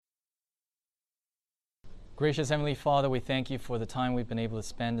Gracious Heavenly Father, we thank you for the time we've been able to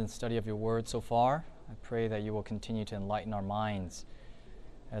spend in study of your word so far. I pray that you will continue to enlighten our minds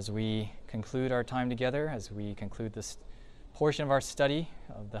as we conclude our time together, as we conclude this portion of our study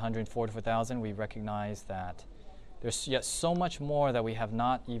of the 144,000. We recognize that there's yet so much more that we have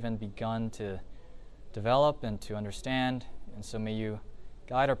not even begun to develop and to understand. And so may you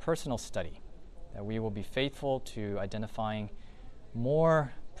guide our personal study, that we will be faithful to identifying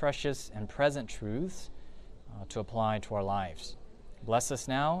more precious and present truths to apply to our lives. Bless us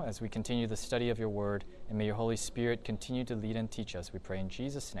now as we continue the study of your word, and may your Holy Spirit continue to lead and teach us. We pray in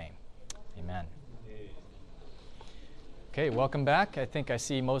Jesus' name. Amen. Okay, welcome back. I think I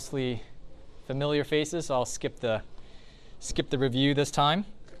see mostly familiar faces, so I'll skip the review this time.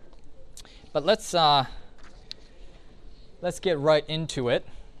 But let's get right into it.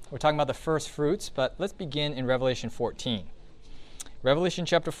 We're talking about the first fruits, but let's begin in Revelation 14. Revelation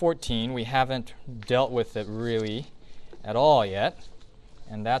chapter 14, we haven't dealt with it really at all yet,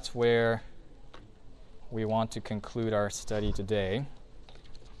 and that's where we want to conclude our study today.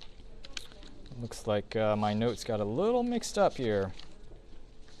 Looks like my notes got a little mixed up here.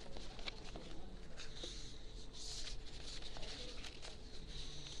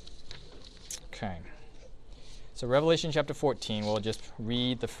 Okay. So Revelation chapter 14, we'll just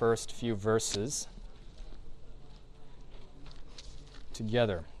read the first few verses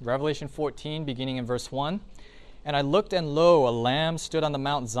together. Revelation 14, beginning in verse 1. And I looked, and lo, a Lamb stood on the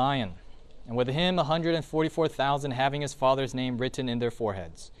Mount Zion, and with him 144,000 having his Father's name written in their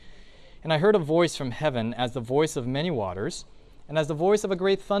foreheads. And I heard a voice from heaven as the voice of many waters, and as the voice of a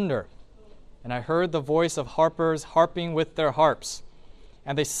great thunder. And I heard the voice of harpers harping with their harps.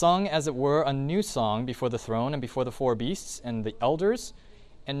 And they sung, as it were, a new song before the throne and before the four beasts and the elders.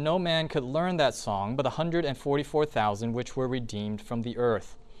 And no man could learn that song but 144,000 which were redeemed from the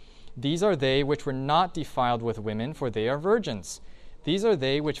earth. These are they which were not defiled with women, for they are virgins. These are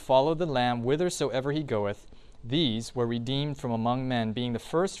they which follow the Lamb whithersoever he goeth. These were redeemed from among men, being the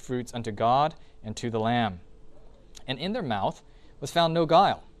first fruits unto God and to the Lamb. And in their mouth was found no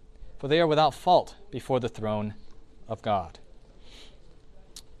guile, for they are without fault before the throne of God.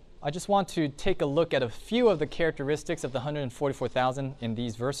 I just want to take a look at a few of the characteristics of the 144,000 in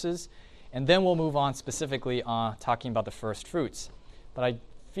these verses, and then we'll move on specifically on talking about the first fruits. But I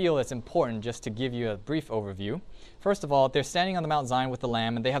feel it's important just to give you a brief overview. First of all, they're standing on the Mount Zion with the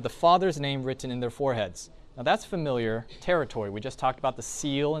Lamb, and they have the Father's name written in their foreheads. Now that's familiar territory. We just talked about the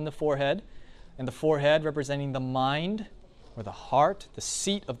seal in the forehead, and the forehead representing the mind, or the heart, the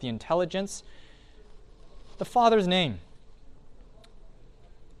seat of the intelligence. The Father's name.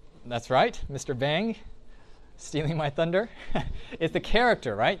 That's right, Mr. Bang, stealing my thunder. It's the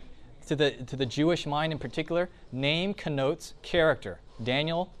character, right? To the Jewish mind in particular, name connotes character.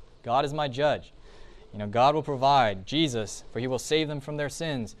 Daniel, God is my judge. God will provide. Jesus, for he will save them from their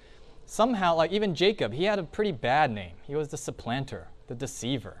sins. Somehow, like even Jacob, he had a pretty bad name. He was the supplanter, the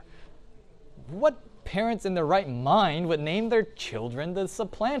deceiver. What parents in their right mind would name their children the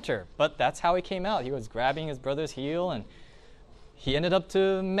supplanter? But that's how he came out. He was grabbing his brother's heel, and he ended up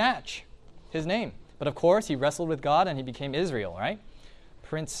to match his name. But of course, he wrestled with God and he became Israel, right?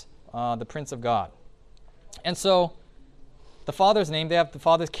 The Prince of God. And so, the Father's name, they have the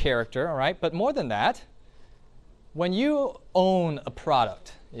Father's character, all right? But more than that, when you own a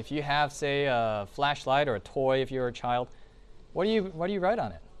product, if you have, say, a flashlight or a toy if you're a child, what do you write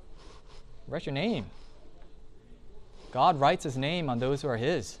on it? Write your name. God writes his name on those who are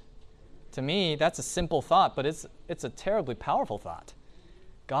his. To me, that's a simple thought, but it's a terribly powerful thought.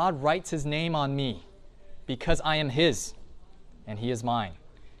 God writes his name on me because I am his and he is mine.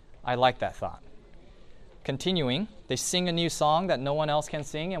 I like that thought. Continuing, they sing a new song that no one else can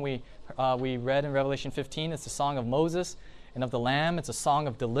sing, and we read in Revelation 15, it's the song of Moses and of the Lamb. It's a song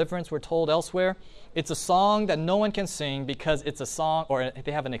of deliverance, we're told elsewhere. It's a song that no one can sing because it's a song, or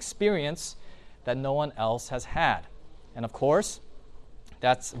they have an experience that no one else has had. And of course,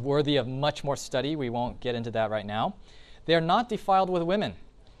 that's worthy of much more study. We won't get into that right now. They are not defiled with women.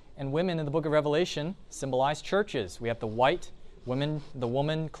 And women in the book of Revelation symbolize churches. We have the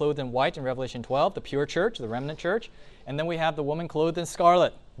woman clothed in white in Revelation 12, the pure church, the remnant church. And then we have the woman clothed in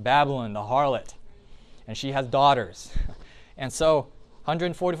scarlet, Babylon, the harlot. And she has daughters. And so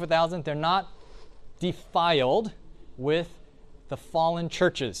 144,000, they're not defiled with the fallen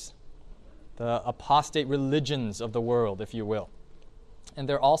churches, the apostate religions of the world, if you will. And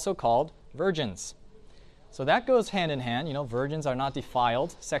they're also called virgins. So that goes hand in hand. Virgins are not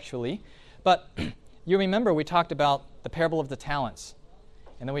defiled sexually. But you remember we talked about the parable of the talents.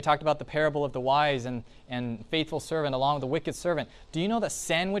 And then we talked about the parable of the wise and faithful servant along with the wicked servant. Do you know that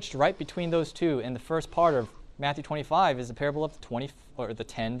sandwiched right between those two in the first part of Matthew 25 is the parable of the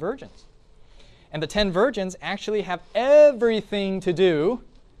 10 virgins? And the 10 virgins actually have everything to do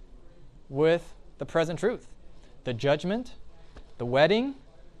with the present truth. The judgment, the wedding,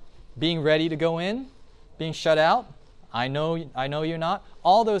 being ready to go in, being shut out. I know you're not.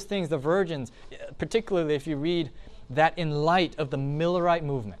 All those things, the virgins, particularly if you read that in light of the Millerite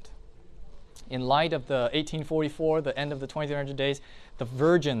movement, in light of the 1844, the end of the 2300 days, the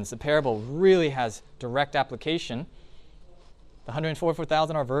virgins, the parable really has direct application. The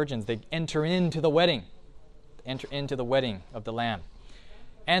 144,000 are virgins. They enter into the wedding. Enter into the wedding of the Lamb.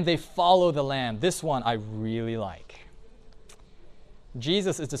 And they follow the Lamb. This one I really like.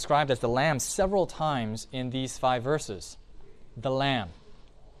 Jesus is described as the Lamb several times in these 5 verses. The Lamb.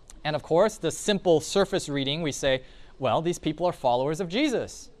 And of course, the simple surface reading, we say, well, these people are followers of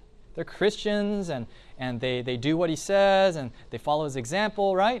Jesus. They're Christians, and they do what he says, and they follow his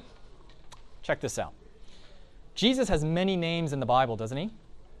example, right? Check this out. Jesus has many names in the Bible, doesn't he?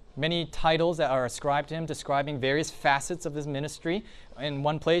 Many titles that are ascribed to him, describing various facets of his ministry. In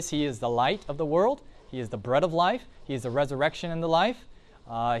one place, he is the light of the world. He is the bread of life. He is the resurrection and the life.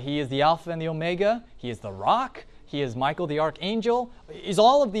 He is the Alpha and the Omega. He is the rock. He is Michael the archangel. He's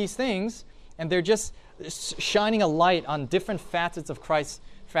all of these things, and they're just shining a light on different facets of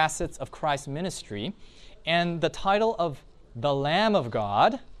Christ's ministry. And the title of the Lamb of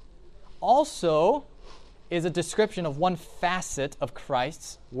God also is a description of one facet of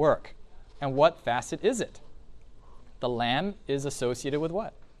Christ's work. And what facet is it? The Lamb is associated with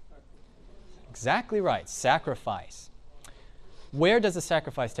what? Exactly right, sacrifice. Where does the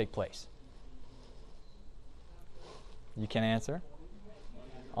sacrifice take place? You can answer.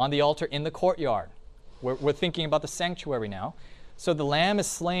 On the altar in the courtyard. We're thinking about the sanctuary now. So the lamb is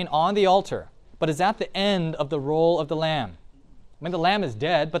slain on the altar, but is at the end of the role of the lamb. I mean, the lamb is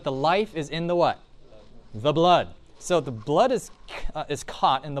dead, but the life is in the what? The blood. So the blood is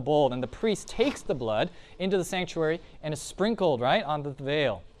caught in the bowl, and the priest takes the blood into the sanctuary and is sprinkled, right, on the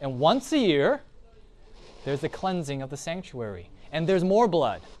veil. And once a year, there's the cleansing of the sanctuary. And there's more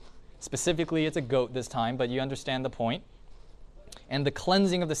blood. Specifically, it's a goat this time, but you understand the point. And the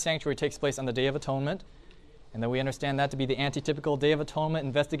cleansing of the sanctuary takes place on the Day of Atonement. And then we understand that to be the antitypical Day of Atonement,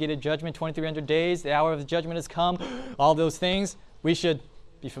 investigated judgment, 2300 days, the hour of the judgment has come, all those things. We should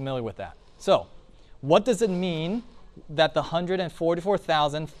be familiar with that. So, what does it mean that the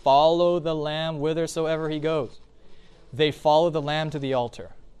 144,000 follow the Lamb whithersoever he goes? They follow the Lamb to the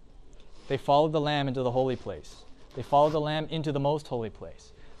altar. They follow the Lamb into the holy place. They follow the Lamb into the most holy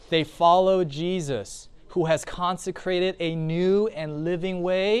place. They follow Jesus, who has consecrated a new and living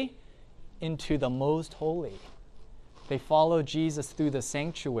way into the most holy. They follow Jesus through the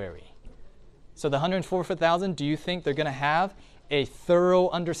sanctuary. So the 144,000, do you think they're going to have a thorough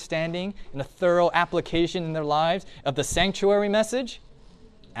understanding and a thorough application in their lives of the sanctuary message?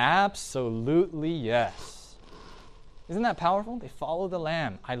 Absolutely yes. Isn't that powerful? They follow the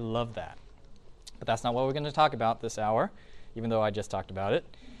Lamb. I love that. But that's not what we're going to talk about this hour, even though I just talked about it.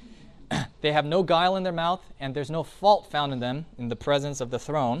 They have no guile in their mouth, and there's no fault found in them in the presence of the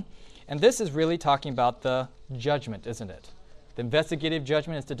throne. And this is really talking about the judgment, isn't it? The investigative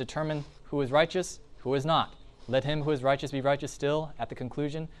judgment is to determine who is righteous, who is not. Let him who is righteous be righteous still at the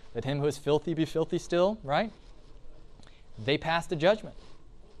conclusion. Let him who is filthy be filthy still, right? They pass the judgment.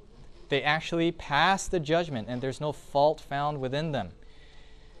 They actually pass the judgment, and there's no fault found within them.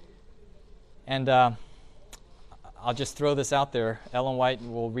 And I'll just throw this out there. Ellen White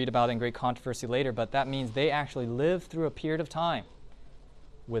will read about it in Great Controversy later, but that means they actually live through a period of time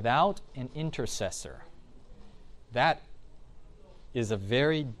without an intercessor. That is a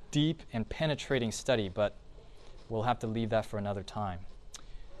very deep and penetrating study, but we'll have to leave that for another time.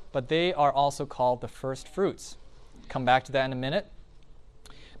 But they are also called the first fruits. Come back to that in a minute.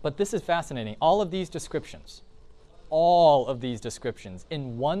 But this is fascinating. All of these descriptions,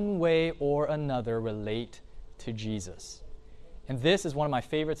 in one way or another relate to Jesus. And this is one of my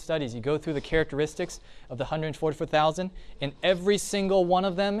favorite studies. You go through the characteristics of the 144,000, and every single one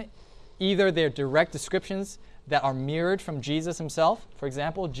of them, either they're direct descriptions that are mirrored from Jesus himself. For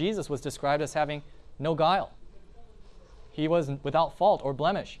example, Jesus was described as having no guile. He was without fault or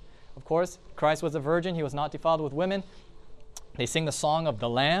blemish. Of course, Christ was a virgin. He was not defiled with women. They sing the song of the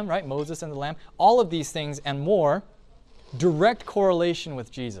Lamb, right? Moses and the Lamb. All of these things and more, direct correlation with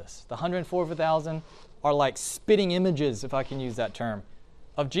Jesus. The 144,000 are like spitting images, if I can use that term,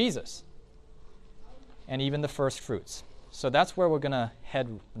 of Jesus. And even the first fruits. So that's where we're going to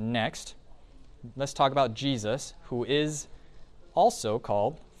head next. Let's talk about Jesus, who is also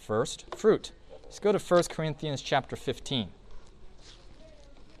called first fruit. Let's go to 1 Corinthians chapter 15.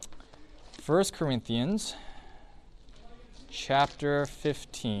 1 Corinthians chapter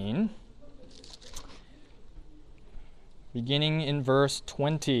 15, beginning in verse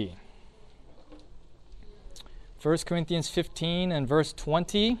 20. 1 Corinthians 15 and verse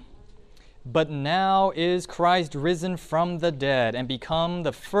 20. But now is Christ risen from the dead and become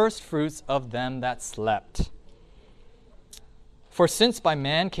the firstfruits of them that slept. For since by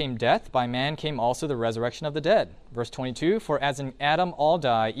man came death, by man came also the resurrection of the dead. Verse 22, for as in Adam all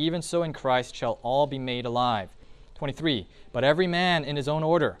die, even so in Christ shall all be made alive. 23, but every man in his own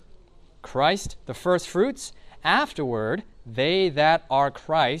order. Christ the firstfruits, afterward they that are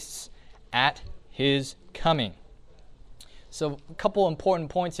Christ's at his coming. So a couple important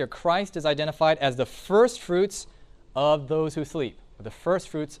points here. Christ is identified as the firstfruits of those who sleep, or the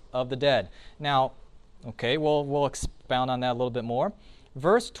firstfruits of the dead. Now, okay, we'll expound on that a little bit more.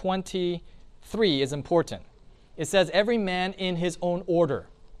 Verse 23 is important. It says, every man in his own order.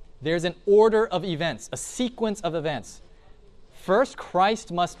 There's an order of events, a sequence of events. First,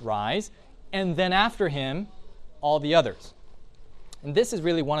 Christ must rise, and then after him, all the others. And this is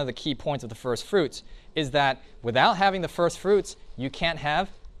really one of the key points of the first fruits, is that without having the first fruits, you can't have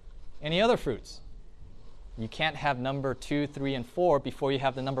any other fruits. You can't have number 2, 3, and 4 before you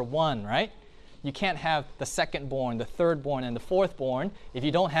have the number 1, right? You can't have the second-born, the third-born, and the fourth-born if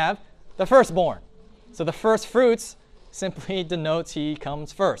you don't have the firstborn. So the first fruits simply denotes he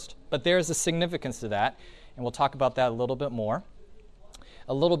comes first. But there's a significance to that, and we'll talk about that a little bit more.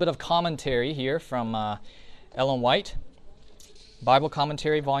 A little bit of commentary here from Ellen White. Bible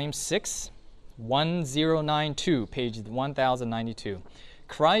Commentary, Volume 6, 1092, page 1092.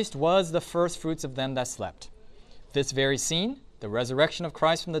 Christ was the firstfruits of them that slept. This very scene, the resurrection of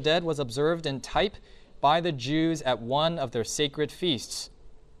Christ from the dead, was observed in type by the Jews at one of their sacred feasts.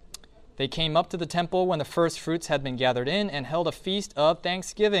 They came up to the temple when the firstfruits had been gathered in and held a feast of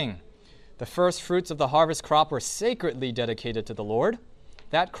thanksgiving. The firstfruits of the harvest crop were sacredly dedicated to the Lord.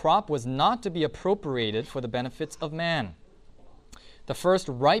 That crop was not to be appropriated for the benefits of man. The first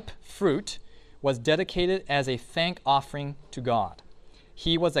ripe fruit was dedicated as a thank offering to God.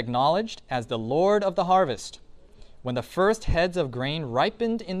 He was acknowledged as the Lord of the harvest. When the first heads of grain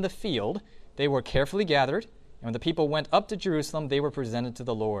ripened in the field, they were carefully gathered, and when the people went up to Jerusalem, they were presented to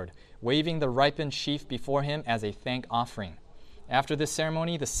the Lord, waving the ripened sheaf before him as a thank offering. After this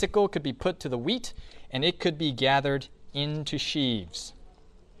ceremony, the sickle could be put to the wheat, and it could be gathered into sheaves.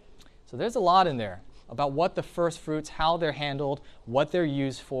 So there's a lot in there about what the first fruits, how they're handled, what they're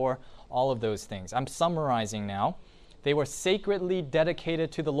used for, all of those things. I'm summarizing now. They were sacredly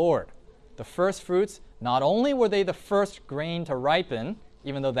dedicated to the Lord. The first fruits, not only were they the first grain to ripen,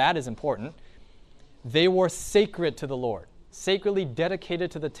 even though that is important, they were sacred to the Lord, sacredly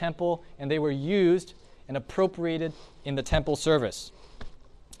dedicated to the temple, and they were used and appropriated in the temple service.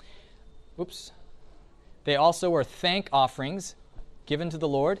 They also were thank offerings given to the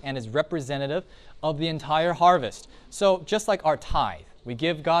Lord and is representative of the entire harvest. So just like our tithe, we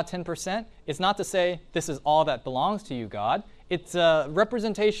give God 10%. It's not to say this is all that belongs to you, God. It's a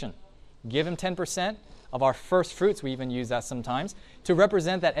representation. Give him 10% of our first fruits. We even use that sometimes to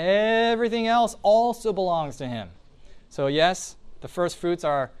represent that everything else also belongs to him. So yes, the first fruits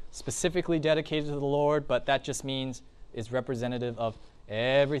are specifically dedicated to the Lord, but that just means it's representative of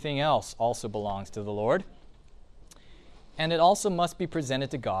everything else also belongs to the Lord. And it also must be presented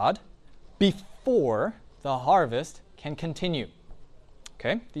to God before the harvest can continue.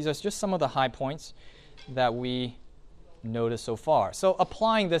 Okay, these are just some of the high points that we noticed so far. So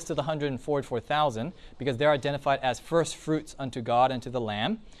applying this to the 144,000, because they're identified as first fruits unto God and to the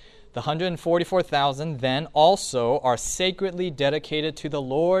Lamb, the 144,000 then also are sacredly dedicated to the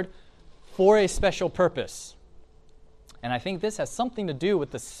Lord for a special purpose. And I think this has something to do with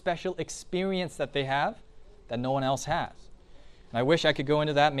the special experience that they have that no one else has. And I wish I could go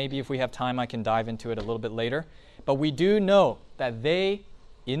into that. Maybe if we have time, I can dive into it a little bit later. But we do know that they,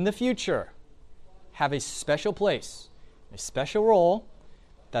 in the future, have a special place, a special role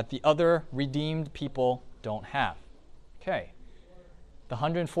that the other redeemed people don't have. Okay. The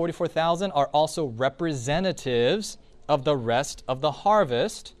 144,000 are also representatives of the rest of the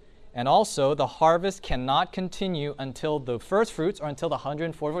harvest. And also, the harvest cannot continue until the first fruits or until the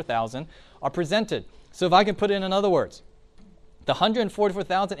 144,000 are presented. So if I can put it in other words, the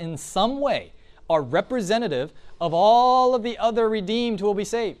 144,000 in some way are representative of all of the other redeemed who will be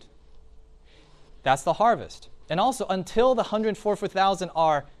saved. That's the harvest. And also, until the 144,000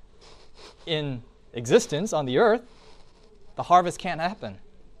 are in existence on the earth, the harvest can't happen.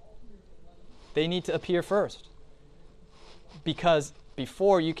 They need to appear first. because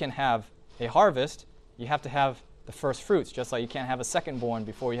before you can have a harvest, you have to have the first fruits, just like you can't have a secondborn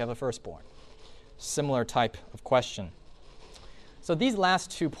before you have a firstborn. Similar type of question. So these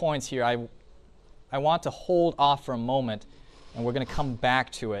last 2 points here, I want to hold off for a moment, and we're going to come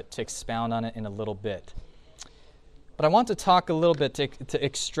back to it to expound on it in a little bit. But I want to talk a little bit to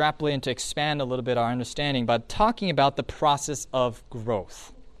extrapolate and to expand a little bit our understanding by talking about the process of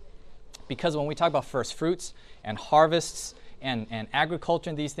growth. Because when we talk about first fruits and harvests and agriculture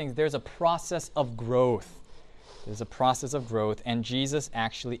and these things, there's a process of growth. There's a process of growth, and Jesus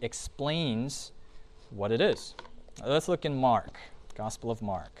actually explains what it is. Let's look in Mark, Gospel of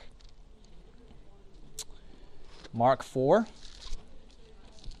Mark. Mark 4.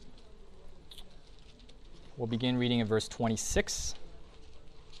 We'll begin reading at verse 26.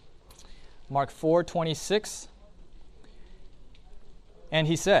 Mark 4:26. And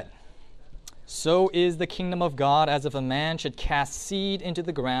he said, "So is the kingdom of God as if a man should cast seed into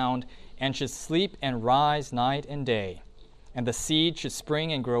the ground and should sleep and rise night and day. And the seed should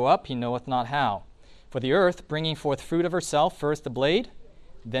spring and grow up, he knoweth not how. For the earth, bringing forth fruit of herself, first the blade,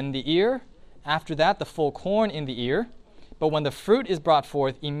 then the ear, after that the full corn in the ear. But when the fruit is brought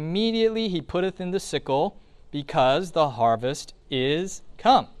forth, immediately he putteth in the sickle, because the harvest is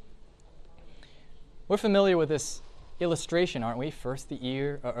come." We're familiar with this illustration, aren't we? First the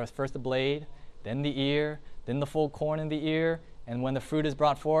ear, or first the blade, then the ear, then the full corn in the ear, and when the fruit is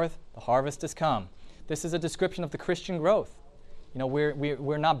brought forth, the harvest is come. This is a description of the Christian growth. You know,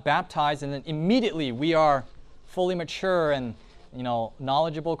 we're not baptized and then immediately we are fully mature and,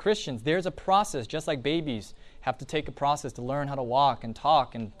 knowledgeable Christians. There's a process, just like babies have to take a process to learn how to walk and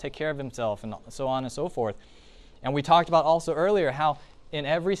talk and take care of themselves and so on and so forth. And we talked about also earlier how in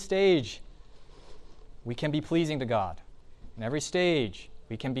every stage we can be pleasing to God. In every stage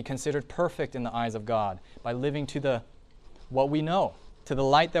we can be considered perfect in the eyes of God by living to what we know, to the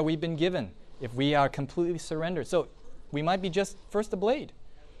light that we've been given, if we are completely surrendered. So we might be just first the blade,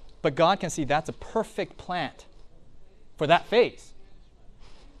 but God can see that's a perfect plant for that phase.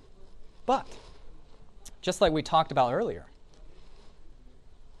 But just like we talked about earlier,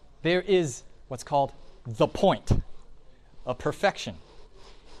 there is what's called the point of perfection.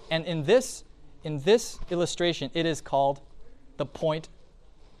 And in this illustration, it is called the point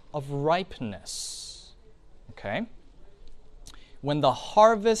of ripeness. Okay? When the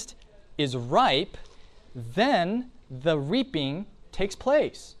harvest is ripe, then the reaping takes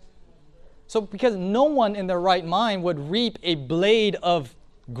place. So because no one in their right mind would reap a blade of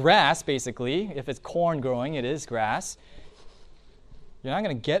grass, basically, if it's corn growing, it is grass, you're not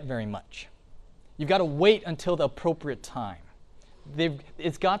going to get very much. You've got to wait until the appropriate time.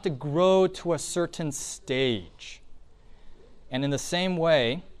 It's got to grow to a certain stage. And in the same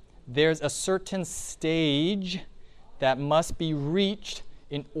way, there's a certain stage that must be reached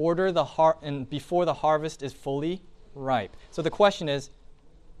in order before the harvest is fully ripe. So the question is,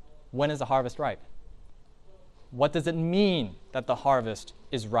 when is the harvest ripe? What does it mean that the harvest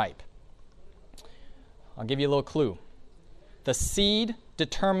is ripe? I'll give you a little clue. The seed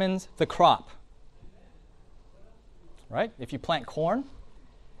determines the crop. Right? If you plant corn,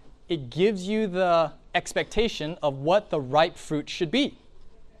 it gives you the expectation of what the ripe fruit should be.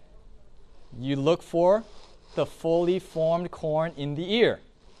 You look for the fully formed corn in the ear.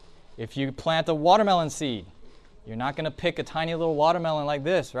 If you plant a watermelon seed, you're not going to pick a tiny little watermelon like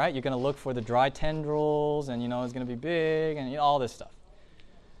this, right? You're going to look for the dry tendrils, and it's going to be big, and all this stuff.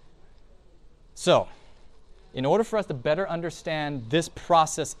 So, in order for us to better understand this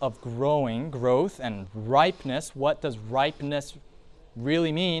process of growth, and ripeness, what does ripeness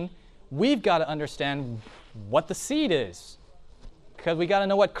really mean? We've got to understand what the seed is, because we got to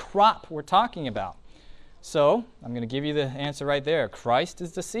know what crop we're talking about. So, I'm going to give you the answer right there. Christ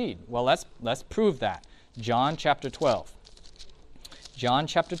is the seed. Well, let's prove that. John chapter 12. John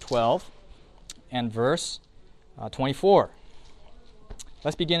chapter 12 and verse 24.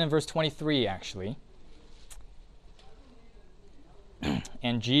 Let's begin in verse 23, actually.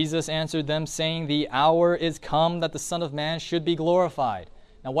 And Jesus answered them, saying, "The hour is come that the Son of Man should be glorified."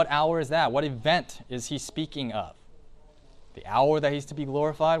 Now, what hour is that? What event is he speaking of? The hour that he's to be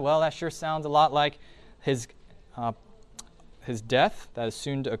glorified? Well, that sure sounds a lot like his death that is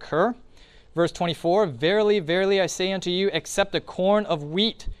soon to occur. Verse 24, "Verily, verily, I say unto you, except a corn of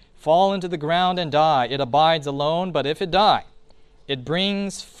wheat fall into the ground and die, it abides alone, but if it die, it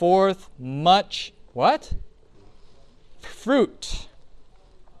brings forth much," what? "Fruit."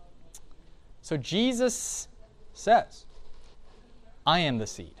 So Jesus says, I am the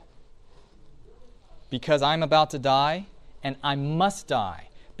seed. Because I'm about to die, and I must die.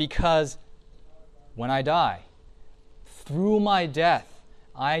 Because when I die, through my death,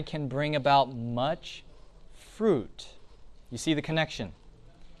 I can bring about much fruit. You see the connection.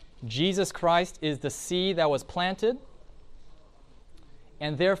 Jesus Christ is the seed that was planted,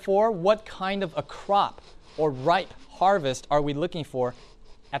 and therefore, what kind of a crop or ripe harvest are we looking for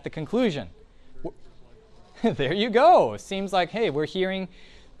at the conclusion? There you go. Seems like, hey, we're hearing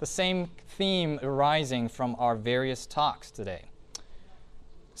the same theme arising from our various talks today.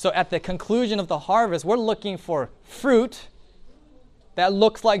 So at the conclusion of the harvest, we're looking for fruit that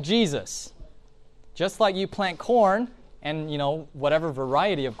looks like Jesus. Just like you plant corn, and whatever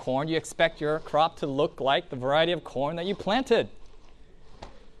variety of corn, you expect your crop to look like the variety of corn that you planted.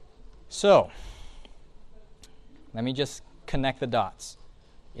 So, let me just connect the dots.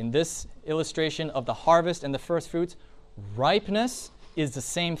 In this illustration of the harvest and the first fruits, ripeness is the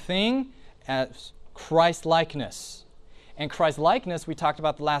same thing as Christ-likeness. And Christ-likeness, we talked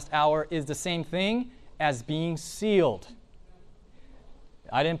about the last hour, is the same thing as being sealed.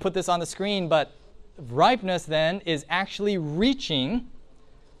 I didn't put this on the screen, but ripeness then is actually reaching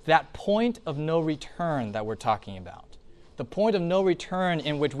that point of no return that we're talking about. The point of no return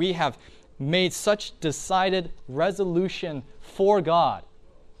in which we have made such decided resolution for God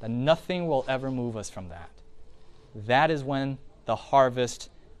that nothing will ever move us from that. That is when the harvest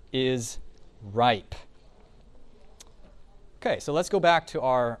is ripe. Okay, so let's go back to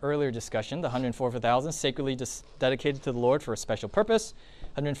our earlier discussion, the 144,000 sacredly dedicated to the Lord for a special purpose,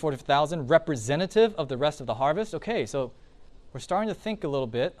 144,000 representative of the rest of the harvest. Okay, so we're starting to think a little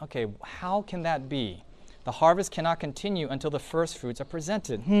bit, okay, how can that be? The harvest cannot continue until the first fruits are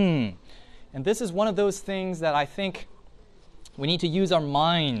presented. And this is one of those things that I think we need to use our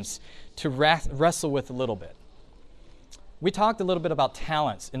minds to wrestle with a little bit. We talked a little bit about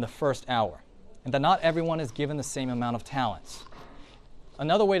talents in the first hour, and that not everyone is given the same amount of talents.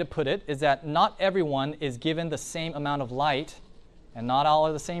 Another way to put it is that not everyone is given the same amount of light, and not all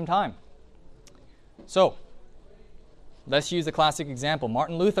at the same time. So, let's use a classic example,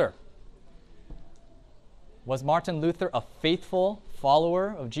 Martin Luther. Was Martin Luther a faithful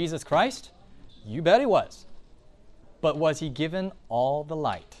follower of Jesus Christ? You bet he was. But was he given all the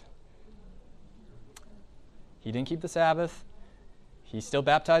light? He didn't keep the Sabbath. He still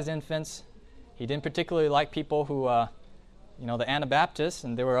baptized infants. He didn't particularly like people who, the Anabaptists,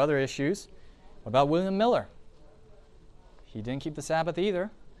 and there were other issues. What about William Miller? He didn't keep the Sabbath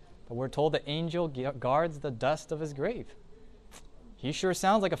either, but we're told the angel guards the dust of his grave. He sure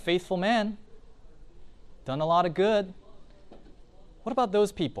sounds like a faithful man. Done a lot of good. What about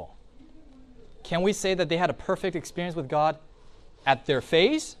those people? Can we say that they had a perfect experience with God at their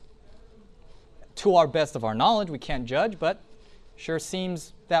phase? To our best of our knowledge, we can't judge, but sure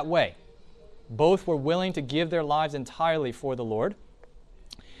seems that way. Both were willing to give their lives entirely for the Lord.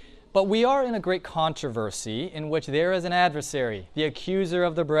 But we are in a great controversy in which there is an adversary, the accuser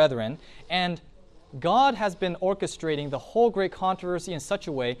of the brethren, and God has been orchestrating the whole great controversy in such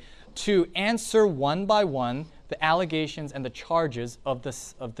a way to answer one by one the allegations and the charges of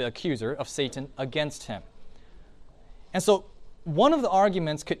the accuser, of Satan, against him. And so one of the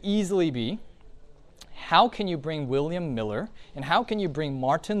arguments could easily be, how can you bring William Miller and how can you bring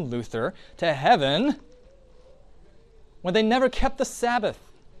Martin Luther to heaven when they never kept the Sabbath?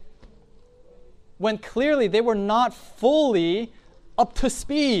 When clearly they were not fully up to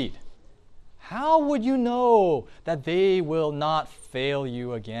speed. How would you know that they will not fail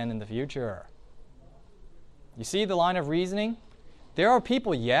you again in the future? You see the line of reasoning? There are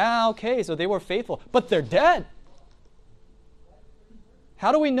people, so they were faithful, but they're dead.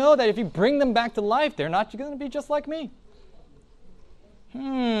 How do we know that if you bring them back to life, they're not going to be just like me?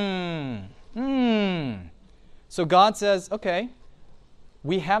 So God says, okay,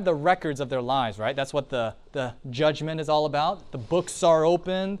 we have the records of their lives, right? That's what the judgment is all about. The books are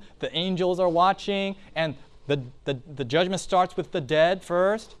open, the angels are watching, and the judgment starts with the dead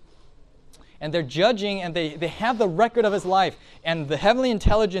first. And they're judging, and they have the record of his life. And the heavenly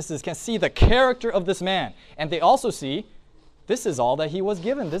intelligences can see the character of this man. And they also see, this is all that he was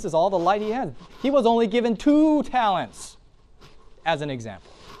given. This is all the light he has. He was only given 2 talents, as an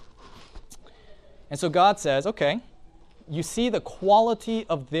example. And so God says, okay, you see the quality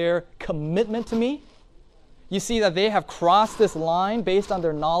of their commitment to me? You see that they have crossed this line based on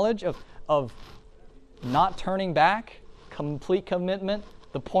their knowledge of not turning back, complete commitment,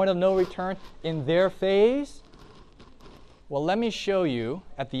 the point of no return in their phase? Well, let me show you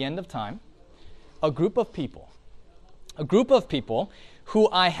at the end of time a group of people who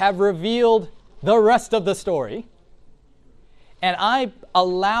I have revealed the rest of the story, and I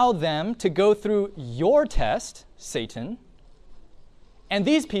allow them to go through your test, Satan, and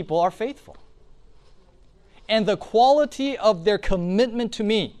these people are faithful. and the quality of their commitment to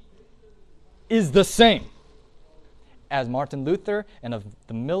me is the same as Martin Luther and of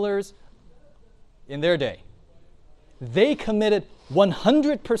the Millers in their day. They committed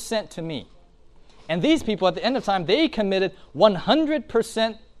 100% to me. And these people at the end of time, they committed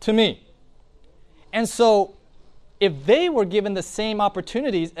 100% to me. And so if they were given the same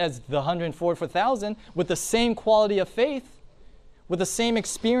opportunities as the 144,000 with the same quality of faith, with the same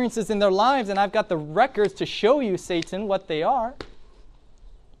experiences in their lives, and I've got the records to show you, Satan, what they are,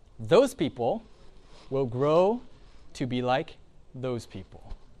 those people will grow to be like those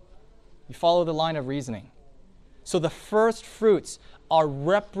people. You follow the line of reasoning. So the first fruits are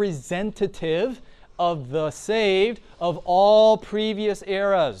representative of the saved of all previous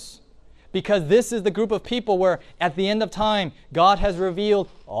eras. Because this is the group of people where at the end of time, God has revealed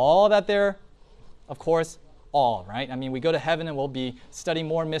all that they're, of course, all, right? I mean, we go to heaven and we'll be studying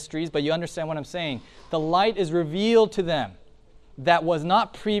more mysteries, but you understand what I'm saying. The light is revealed to them that was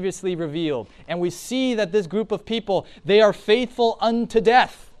not previously revealed. And we see that this group of people, they are faithful unto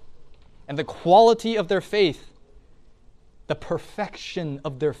death. And the quality of their faith, the perfection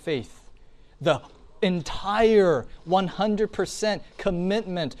of their faith, the entire 100%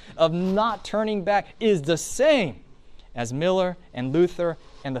 commitment of not turning back is the same as Miller and Luther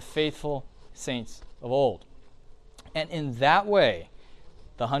and the faithful saints of old. And in that way,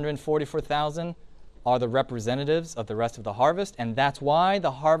 the 144,000 are the representatives of the rest of the harvest, and that's why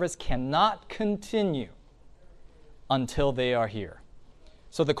the harvest cannot continue until they are here.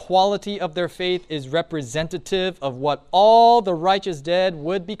 So the quality of their faith is representative of what all the righteous dead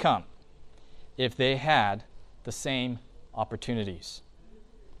would become if they had the same opportunities.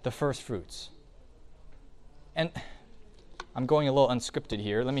 The first fruits. And I'm going a little unscripted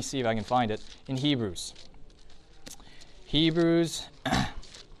here. Let me see if I can find it in Hebrews. Hebrews,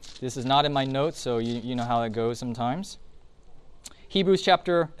 this is not in my notes, so you know how that goes sometimes. Hebrews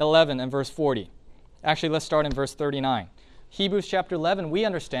chapter 11 and verse 40. Actually, let's start in verse 39. Hebrews chapter 11, we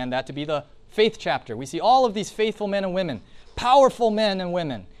understand that to be the faith chapter. We see all of these faithful men and women, powerful men and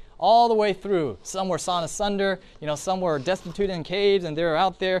women, all the way through. Some were sawn asunder, some were destitute in caves, and they're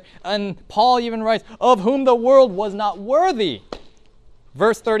out there. And Paul even writes, of whom the world was not worthy.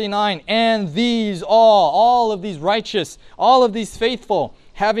 Verse 39, and these all of these righteous, all of these faithful,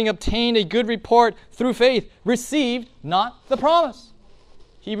 having obtained a good report through faith, received not the promise.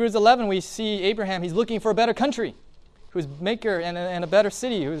 Hebrews 11, we see Abraham, he's looking for a better country, whose maker and a better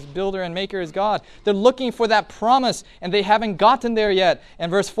city, whose builder and maker is God. They're looking for that promise, and they haven't gotten there yet. And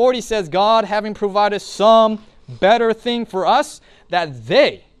verse 40 says, God having provided some better thing for us, that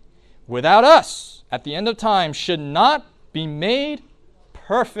they, without us, at the end of time, should not be made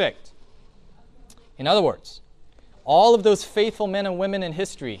perfect. In other words, all of those faithful men and women in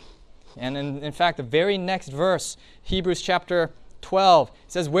history, and in fact, the very next verse, Hebrews chapter 12,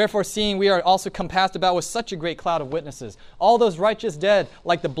 says, wherefore seeing we are also compassed about with such a great cloud of witnesses. All those righteous dead,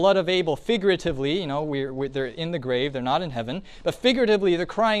 like the blood of Abel, figuratively, they're in the grave, they're not in heaven, but figuratively they're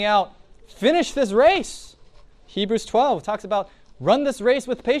crying out, finish this race. Hebrews 12 talks about run this race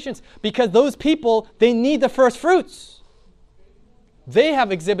with patience, because those people, they need the first fruits. They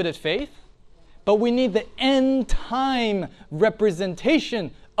have exhibited faith, but we need the end time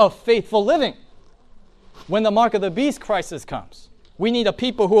representation of faithful living. When the mark of the beast crisis comes, we need a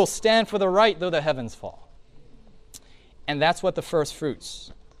people who will stand for the right though the heavens fall. And that's what the first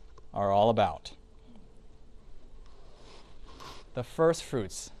fruits are all about. The first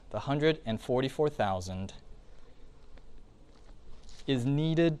fruits, the 144,000, is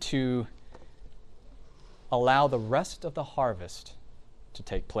needed to allow the rest of the harvest to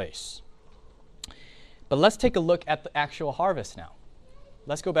take place. But let's take a look at the actual harvest now.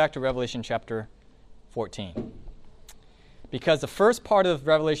 Let's go back to Revelation chapter 14. Because the first part of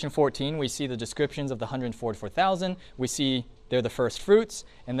Revelation 14, we see the descriptions of the 144,000. We see they're the first fruits.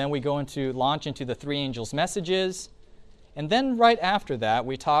 And then we launch into the three angels' messages. And then right after that,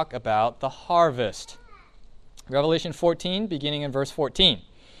 we talk about the harvest. Revelation 14, beginning in verse 14.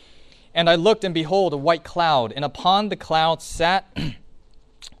 And I looked, and behold, a white cloud, and upon the cloud sat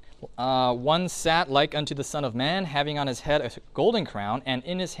one sat like unto the Son of Man, having on his head a golden crown, and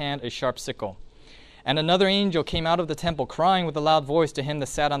in his hand a sharp sickle. And another angel came out of the temple, crying with a loud voice to him that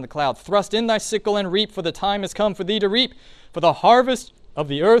sat on the cloud, thrust in thy sickle and reap, for the time is come for thee to reap, for the harvest of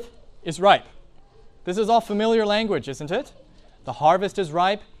the earth is ripe. This is all familiar language, isn't it? The harvest is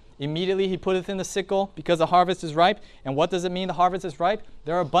ripe. Immediately he putteth in the sickle, because the harvest is ripe. And what does it mean the harvest is ripe?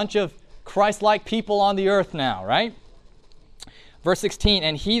 There are a bunch of Christ-like people on the earth now, right? Verse 16,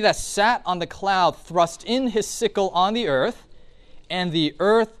 and he that sat on the cloud thrust in his sickle on the earth, and the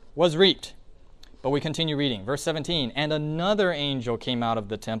earth was reaped. But we continue reading. Verse 17, and another angel came out of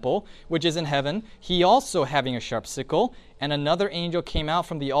the temple, which is in heaven, he also having a sharp sickle. And another angel came out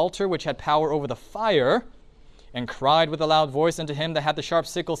from the altar, which had power over the fire, and cried with a loud voice unto him that had the sharp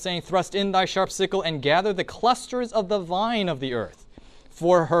sickle, saying, thrust in thy sharp sickle, and gather the clusters of the vine of the earth,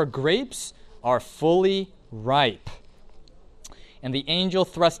 for her grapes are fully ripe. And the angel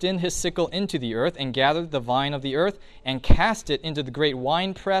thrust in his sickle into the earth, and gathered the vine of the earth, and cast it into the great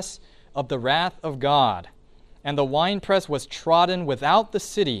winepress of the wrath of God. And the winepress was trodden without the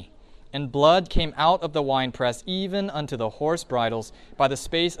city, and blood came out of the winepress, even unto the horse bridles, by the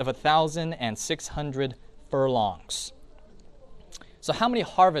space of 1,600 furlongs. So how many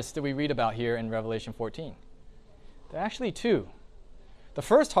harvests do we read about here in Revelation 14? There are actually two. The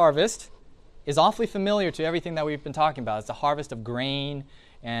first harvest is awfully familiar to everything that we've been talking about. It's a harvest of grain,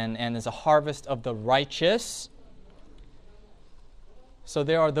 and it's a harvest of the righteous. So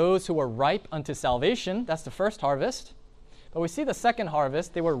there are those who were ripe unto salvation. That's the first harvest. But we see the second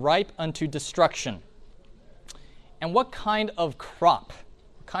harvest. They were ripe unto destruction. And what kind of crop,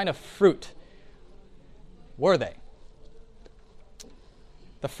 what kind of fruit were they?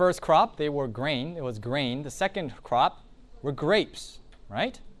 The first crop, they were grain. It was grain. The second crop were grapes,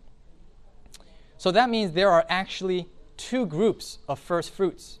 right? So that means there are actually two groups of first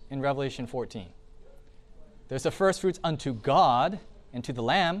fruits in Revelation 14. There's the first fruits unto God and to the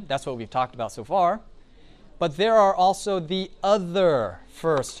Lamb. That's what we've talked about so far. But there are also the other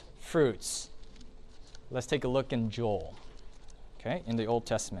first fruits. Let's take a look in Joel. Okay, in the Old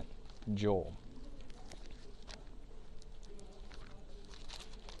Testament, Joel.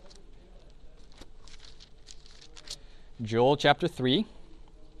 Joel chapter 3.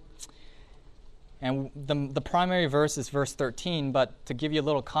 And the primary verse is verse 13, but to give you a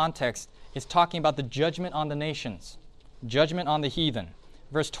little context, it's talking about the judgment on the nations, judgment on the heathen.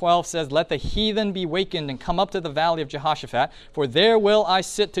 Verse 12 says, let the heathen be wakened and come up to the valley of Jehoshaphat, for there will I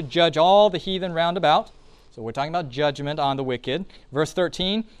sit to judge all the heathen round about. So we're talking about judgment on the wicked. Verse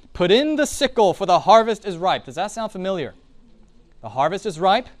 13, put in the sickle, for the harvest is ripe. Does that sound familiar? The harvest is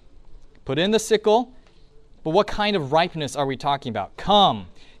ripe. Put in the sickle. But what kind of ripeness are we talking about? Come,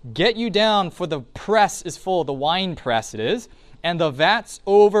 get you down, for the press is full, the wine press it is, and the vats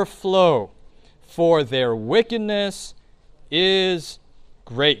overflow, for their wickedness is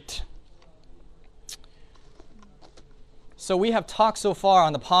great. So we have talked so far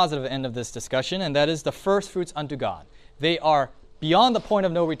on the positive end of this discussion, and that is the first fruits unto God. They are beyond the point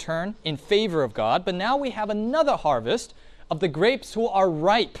of no return, in favor of God, but now we have another harvest of the grapes who are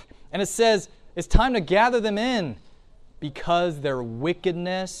ripe. And it says, it's time to gather them in because their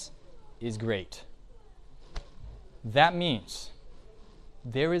wickedness is great. That means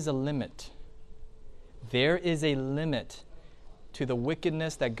there is a limit. There is a limit to the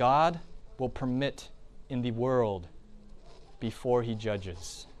wickedness that God will permit in the world before he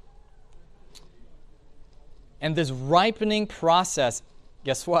judges. And this ripening process,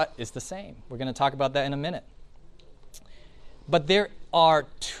 guess what? It's the same. We're going to talk about that in a minute. But there are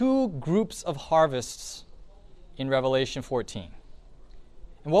two groups of harvests in Revelation 14.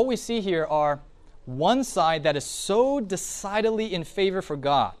 And what we see here are one side that is so decidedly in favor for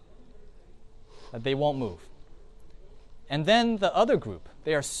God that they won't move. And then the other group,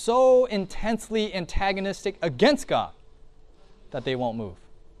 they are so intensely antagonistic against God that they won't move.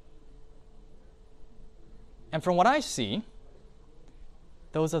 And from what I see,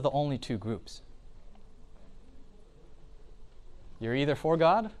 those are the only two groups. You're either for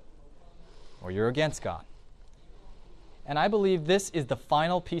God or you're against God. And I believe this is the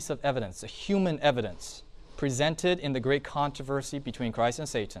final piece of evidence, a human evidence, presented in the great controversy between Christ and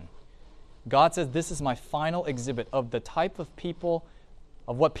Satan. God says, this is my final exhibit of the type of people,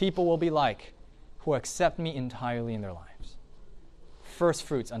 of what people will be like who accept me entirely in their lives. First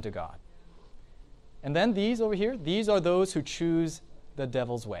fruits unto God. And then these over here, these are those who choose the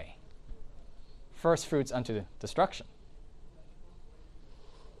devil's way. First fruits unto destruction.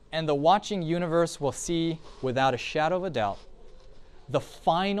 And the watching universe will see, without a shadow of a doubt, the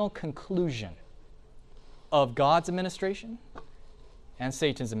final conclusion of God's administration and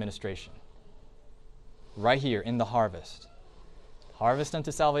Satan's administration. Right here in the harvest. Harvest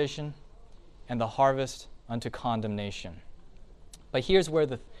unto salvation and the harvest unto condemnation. But here's where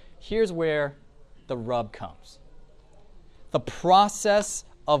the rub comes. The process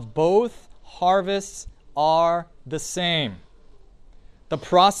of both harvests are the same. The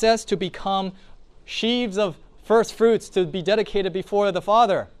process to become sheaves of first fruits to be dedicated before the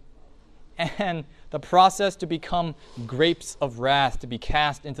Father, and the process to become grapes of wrath to be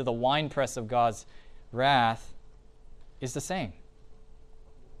cast into the winepress of God's wrath is the same.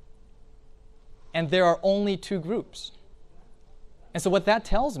 and there are only two groups. And so what that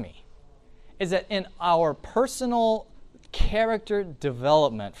tells me is that in our personal character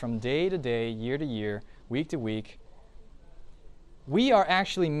development from day to day, year to year, week to week, we are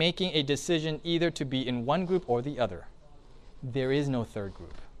actually making a decision either to be in one group or the other. There is no third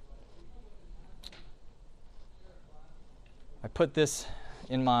group. I put this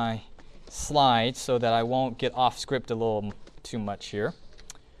in my slides so that I won't get off script a little too much here.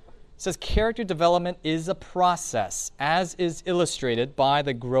 It says character development is a process, as is illustrated by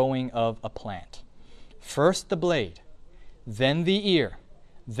the growing of a plant. First the blade, then the ear,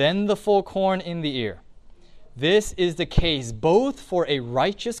 then the full corn in the ear. This is the case both for a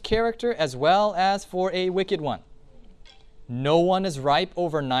righteous character as well as for a wicked one. No one is ripe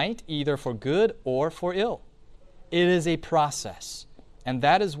overnight, either for good or for ill. It is a process, and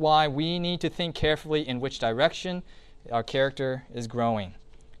that is why we need to think carefully in which direction our character is growing.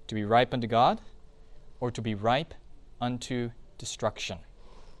 To be ripe unto God, or to be ripe unto destruction.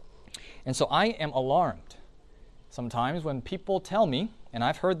 And so I am alarmed sometimes when people tell me, and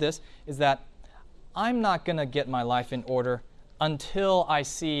I've heard this, is that I'm not going to get my life in order until I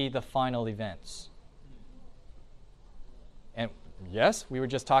see the final events. And yes, we were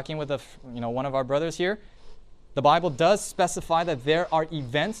just talking with one of our brothers here. The Bible does specify that there are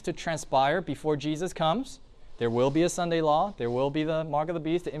events to transpire before Jesus comes. There will be a Sunday law. There will be the mark of the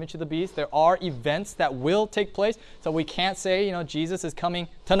beast, the image of the beast. There are events that will take place. So we can't say, Jesus is coming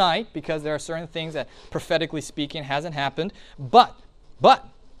tonight because there are certain things that, prophetically speaking, hasn't happened. But,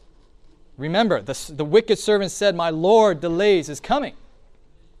 remember, the wicked servant said, "My Lord delays his coming."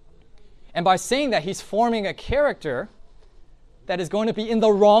 And by saying that, he's forming a character that is going to be in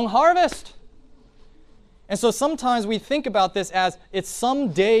the wrong harvest. And so sometimes we think about this as it's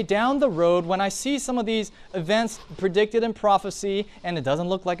some day down the road when I see some of these events predicted in prophecy and it doesn't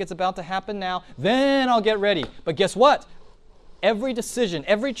look like it's about to happen now, then I'll get ready. But guess what? Every decision,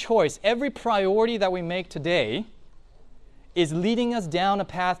 every choice, every priority that we make today is leading us down a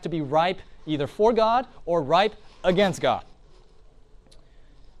path to be ripe either for God or ripe against God.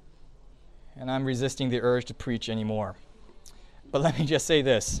 And I'm resisting the urge to preach anymore. But let me just say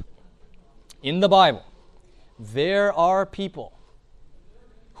this. In the Bible, there are people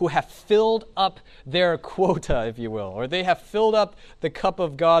who have filled up their quota, if you will, or they have filled up the cup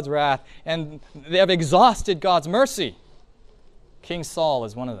of God's wrath, and they have exhausted God's mercy. King Saul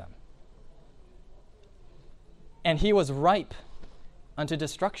is one of them. And he was ripe unto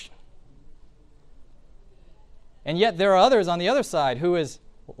destruction. And yet there are others on the other side who is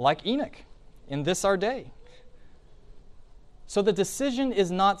like Enoch in this our day. So the decision is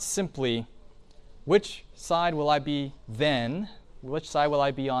not simply, which side will I be then? Which side will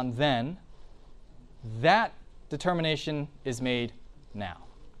I be on then? That determination is made now.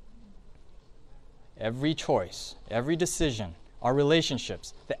 Every choice, every decision, our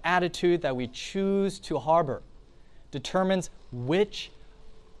relationships, the attitude that we choose to harbor determines which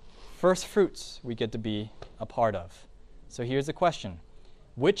first fruits we get to be a part of. So here's the question.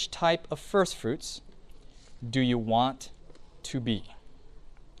 Which type of first fruits do you want to be?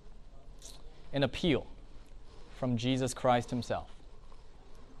 An appeal from Jesus Christ himself.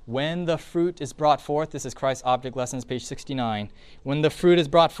 When the fruit is brought forth, this is Christ's Object Lessons, page 69. When the fruit is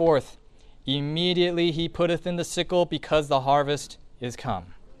brought forth, immediately he putteth in the sickle, because the harvest is come.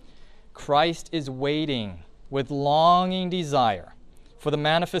 Christ is waiting with longing desire for the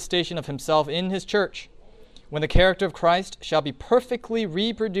manifestation of himself in his church. When the character of Christ shall be perfectly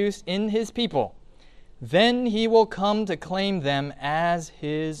reproduced in his people, then he will come to claim them as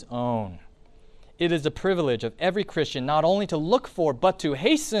his own. It is the privilege of every Christian not only to look for, but to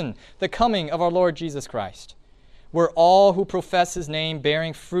hasten the coming of our Lord Jesus Christ. Were all who profess his name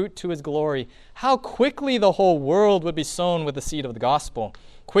bearing fruit to his glory, how quickly the whole world would be sown with the seed of the gospel.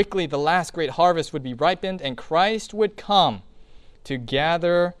 Quickly the last great harvest would be ripened, and Christ would come to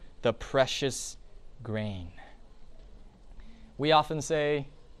gather the precious grain. We often say,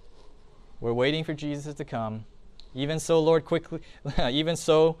 we're waiting for Jesus to come. Even so, Lord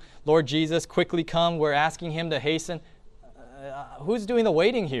Jesus, quickly come. We're asking him to hasten. Who's doing the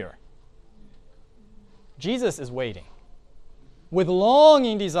waiting here? Jesus is waiting with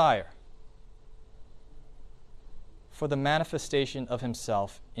longing desire for the manifestation of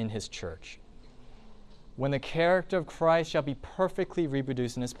himself in his church. When the character of Christ shall be perfectly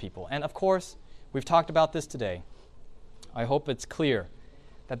reproduced in his people. And of course, we've talked about this today. I hope it's clear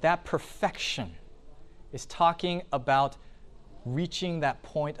that perfection is talking about reaching that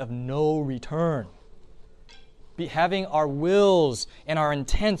point of no return. Having our wills and our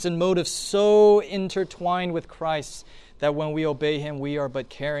intents and motives so intertwined with Christ that when we obey him, we are but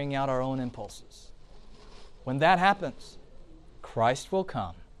carrying out our own impulses. When that happens, Christ will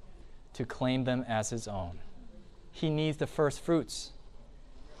come to claim them as his own. He needs the first fruits.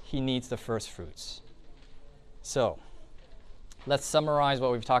 He needs the first fruits. So, let's summarize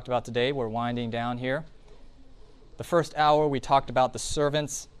what we've talked about today. We're winding down here. The first hour, we talked about the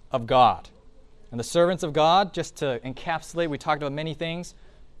servants of God. And the servants of God, just to encapsulate, we talked about many things,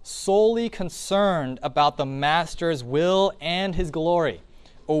 solely concerned about the master's will and his glory,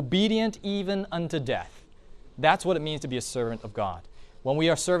 obedient even unto death. That's what it means to be a servant of God. When we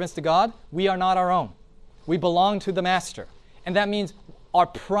are servants to God, we are not our own. We belong to the master. And that means our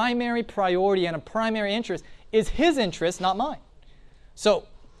primary priority and a primary interest is his interest, not mine. So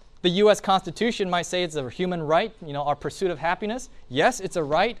the U.S. Constitution might say it's a human right, our pursuit of happiness. Yes, it's a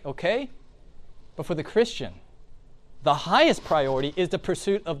right, okay? But for the Christian, the highest priority is the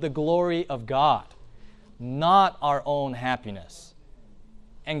pursuit of the glory of God, not our own happiness.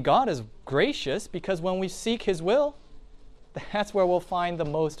 And God is gracious because when we seek his will, that's where we'll find the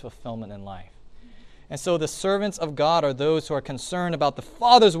most fulfillment in life. And so the servants of God are those who are concerned about the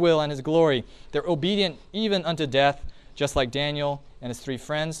Father's will and his glory. They're obedient even unto death, just like Daniel and his 3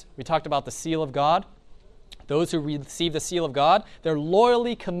 friends. We talked about the seal of God. Those who receive the seal of God, they're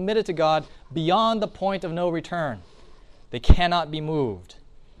loyally committed to God beyond the point of no return. They cannot be moved.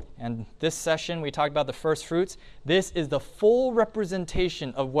 And this session, we talked about the first fruits. This is the full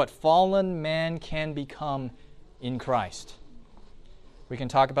representation of what fallen man can become in Christ. We can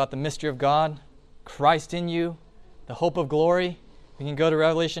talk about the mystery of God, Christ in you, the hope of glory. We can go to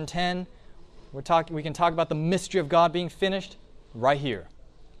Revelation 10. We can talk about the mystery of God being finished right here,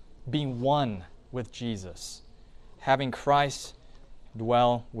 being one with Jesus, having Christ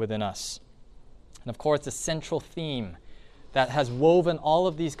dwell within us. And of course, the central theme that has woven all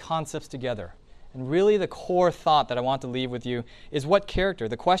of these concepts together, and really the core thought that I want to leave with you, is what character?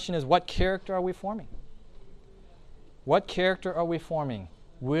 The question is, what character are we forming? What character are we forming?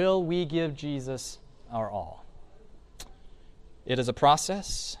 Will we give Jesus our all? It is a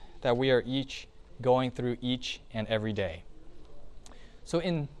process that we are each going through each and every day. So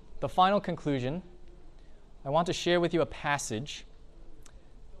in the final conclusion, I want to share with you a passage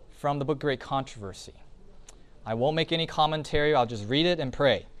from the book Great Controversy. I won't make any commentary. I'll just read it and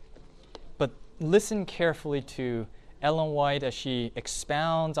pray. But listen carefully to Ellen White as she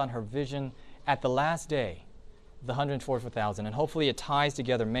expounds on her vision at the last day, the 144,000. And hopefully it ties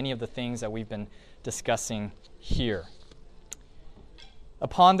together many of the things that we've been discussing here.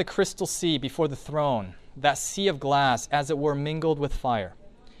 Upon the crystal sea before the throne, that sea of glass as it were mingled with fire,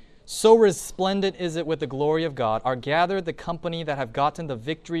 so resplendent is it with the glory of God, are gathered the company that have gotten the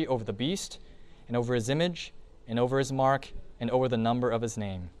victory over the beast, and over his image, and over his mark, and over the number of his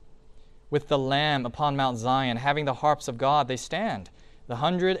name. With the Lamb upon Mount Zion, having the harps of God, they stand, the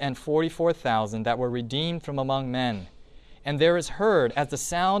 144,000 that were redeemed from among men. And there is heard, as the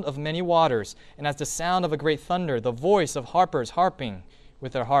sound of many waters, and as the sound of a great thunder, the voice of harpers harping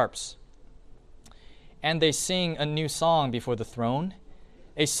with their harps. And they sing a new song before the throne,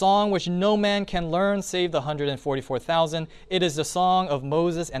 a song which no man can learn save the 144,000. It is the song of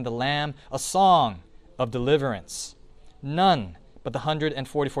Moses and the Lamb, a song of deliverance. None but the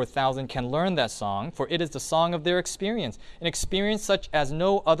 144,000 can learn that song, for it is the song of their experience, an experience such as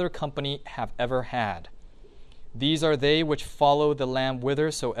no other company have ever had. These are they which follow the Lamb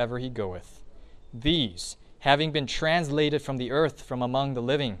whithersoever he goeth. These, having been translated from the earth from among the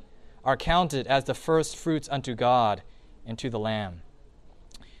living, are counted as the first fruits unto God and to the Lamb.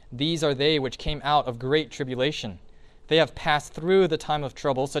 These are they which came out of great tribulation. They have passed through the time of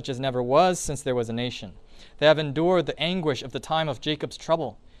trouble, such as never was since there was a nation. They have endured the anguish of the time of Jacob's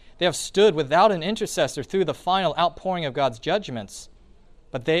trouble. They have stood without an intercessor through the final outpouring of God's judgments.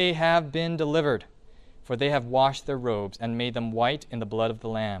 But they have been delivered, for they have washed their robes and made them white in the blood of the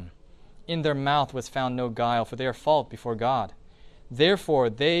Lamb. In their mouth was found no guile, for they are false before God. Therefore are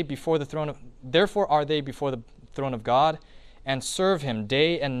they before the throne of God, and serve him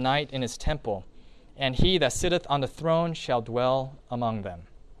day and night in his temple. And he that sitteth on the throne shall dwell among them.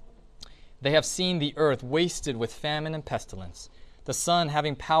 They have seen the earth wasted with famine and pestilence, the sun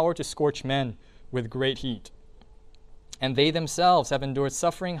having power to scorch men with great heat. And they themselves have endured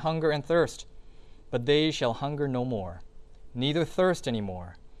suffering, hunger, and thirst. But they shall hunger no more, neither thirst any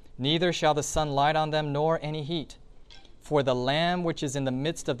more, neither shall the sun light on them, nor any heat. For the Lamb which is in the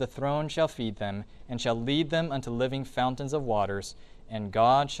midst of the throne shall feed them, and shall lead them unto living fountains of waters, and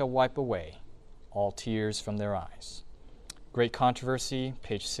God shall wipe away all tears from their eyes. Great Controversy,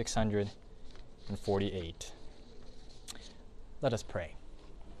 page 648. Let us pray.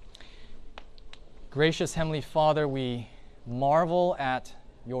 Gracious Heavenly Father, we marvel at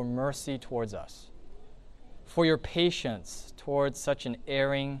your mercy towards us, for your patience towards such an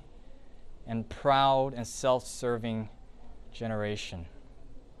erring and proud and self-serving generation.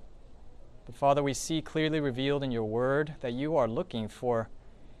 But Father, we see clearly revealed in your word that you are looking for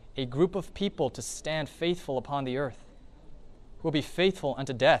a group of people to stand faithful upon the earth, who will be faithful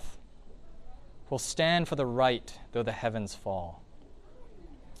unto death, who will stand for the right though the heavens fall.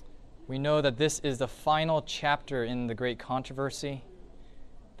 We know that this is the final chapter in the great controversy,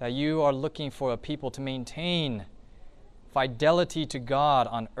 that you are looking for a people to maintain fidelity to God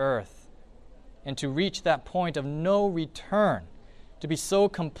on earth and to reach that point of no return, to be so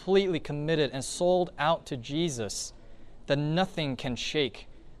completely committed and sold out to Jesus that nothing can shake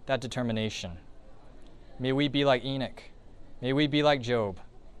that determination. May we be like Enoch. May we be like Job.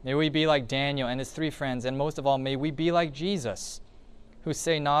 May we be like Daniel and his 3 friends. And most of all, may we be like Jesus, who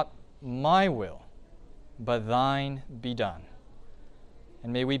say, not my will, but thine be done.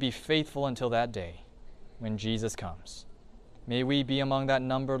 And may we be faithful until that day when Jesus comes. May we be among that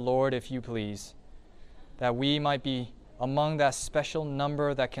number, Lord, if you please, that we might be among that special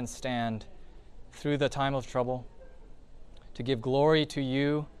number that can stand through the time of trouble, to give glory to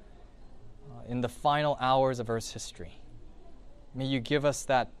you in the final hours of Earth's history. May you give us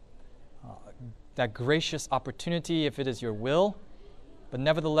that gracious opportunity if it is your will, but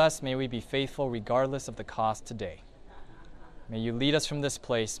nevertheless, may we be faithful regardless of the cost today. May you lead us from this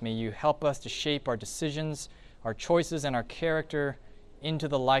place. May you help us to shape our decisions, our choices, and our character into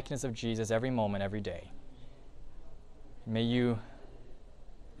the likeness of Jesus every moment, every day. May you,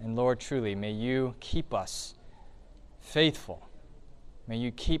 and Lord, truly, may you keep us faithful. May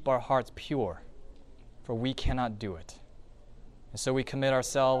you keep our hearts pure, for we cannot do it. And so we commit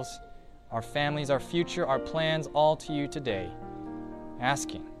ourselves, our families, our future, our plans, all to you today,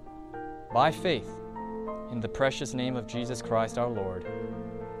 asking, by faith, in the precious name of Jesus Christ our Lord.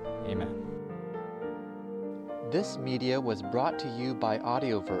 Amen. This media was brought to you by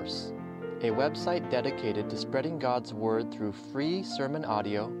Audioverse, a website dedicated to spreading God's Word through free sermon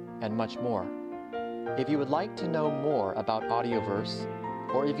audio and much more. If you would like to know more about Audioverse,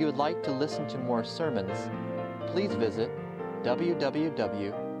 or if you would like to listen to more sermons, please visit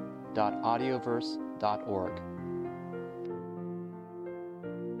www.audioverse.org.